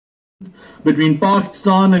between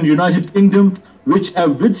Pakistan and United Kingdom, which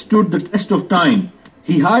have withstood the test of time.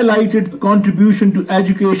 He highlighted the contribution to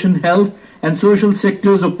education, health and social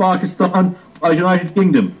sectors of Pakistan by United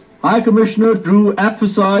Kingdom. High Commissioner Drew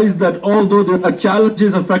emphasized that although there are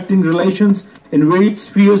challenges affecting relations in various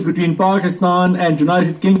spheres between Pakistan and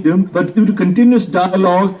United Kingdom, but due to continuous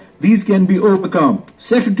dialogue, these can be overcome.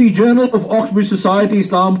 Secretary General of Oxbridge Society,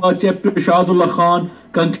 Islamabad chapter Ullah-Khan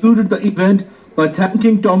concluded the event by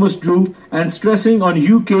thanking Thomas Drew and stressing on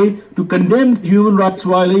UK to condemn human rights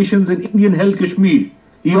violations in Indian-held Kashmir.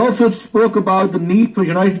 He also spoke about the need for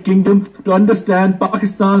United Kingdom to understand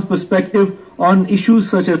Pakistan's perspective on issues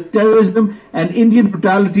such as terrorism and Indian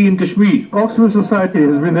brutality in Kashmir. Oxbridge Society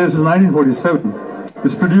has been there since 1947.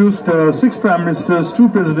 It's produced 6 prime ministers, 2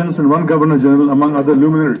 presidents and 1 governor general, among other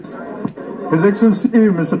luminaries. His Excellency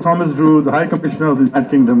Mr. Thomas Drew, the High Commissioner of the United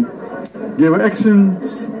Kingdom, gave an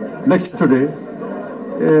excellent lecture today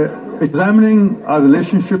examining our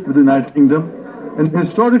relationship with the United Kingdom and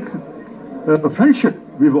historic friendship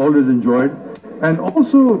we've always enjoyed, and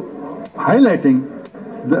also highlighting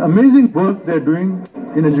the amazing work they're doing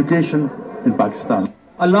in education in Pakistan.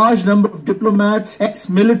 A large number of diplomats,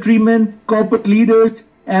 ex-military men, corporate leaders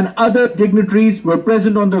and other dignitaries were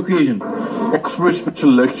present on the occasion. Oxbridge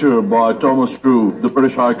special lecture by Thomas Drew, the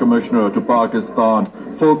British High Commissioner to Pakistan,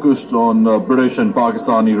 focused on British and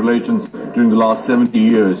Pakistani relations during the last 70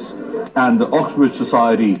 years. And the Oxbridge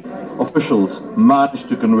Society officials managed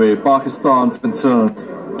to convey Pakistan's concerns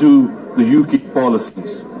to the UK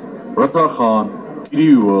policies. Ullah-Khan,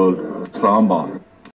 TV World, Islamabad.